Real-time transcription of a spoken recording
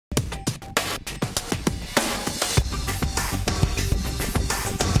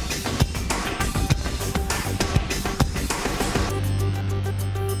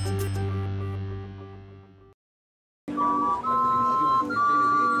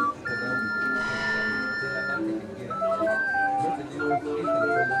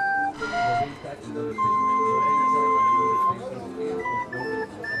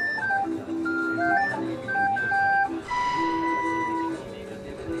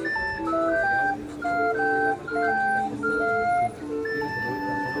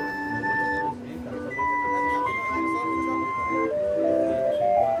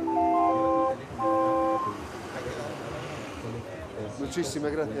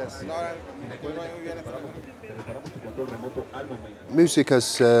Muchísimas gracias. Music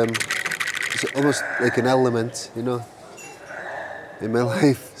has it's almost like an element, you know, in my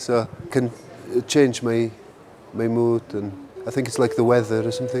life. So it can change my mood, and I think it's like the weather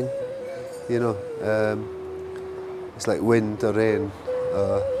or something, you know. It's like wind or rain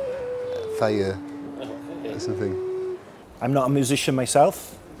or fire or something. I'm not a musician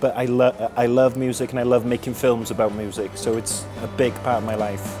myself, but I love music and I love making films about music, so it's a big part of my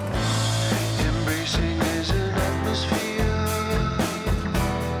life.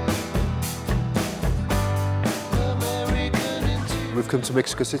 We've come to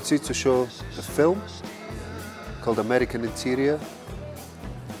Mexico City to show a film called American Interior,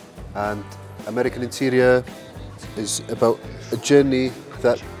 and American Interior is about a journey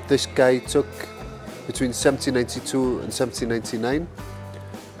that this guy took between 1792 and 1799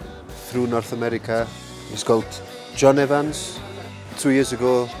 through North America. He's called John Evans. 2 years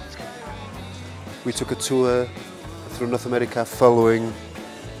ago we took a tour through North America following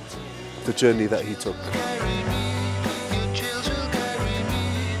the journey that he took.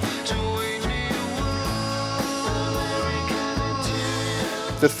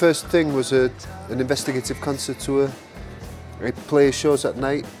 The first thing was an investigative concert tour. I play shows at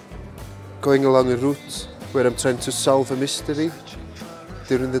night, going along a route where I'm trying to solve a mystery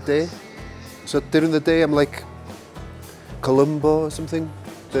during the day. So during the day I'm like Columbo or something,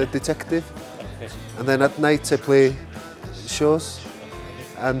 the detective. And then at night I play shows.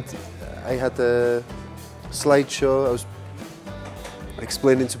 And I had a slideshow. I was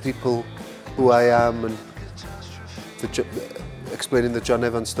explaining to people who I am and explaining the John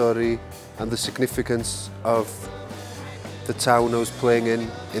Evans story and the significance of the town I was playing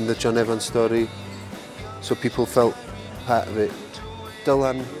in the John Evans story, so people felt part of it.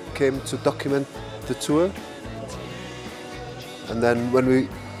 Dylan came to document the tour, and then when we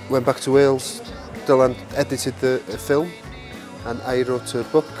went back to Wales, Dylan edited the film and I wrote a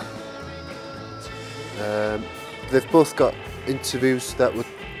book. They've both got interviews that were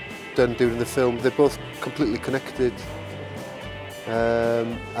done during the film. They're both completely connected.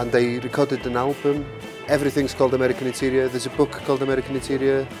 And they recorded an album. Everything's called American Interior. There's a book called American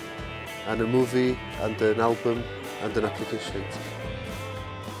Interior, and a movie, and an album, and an application.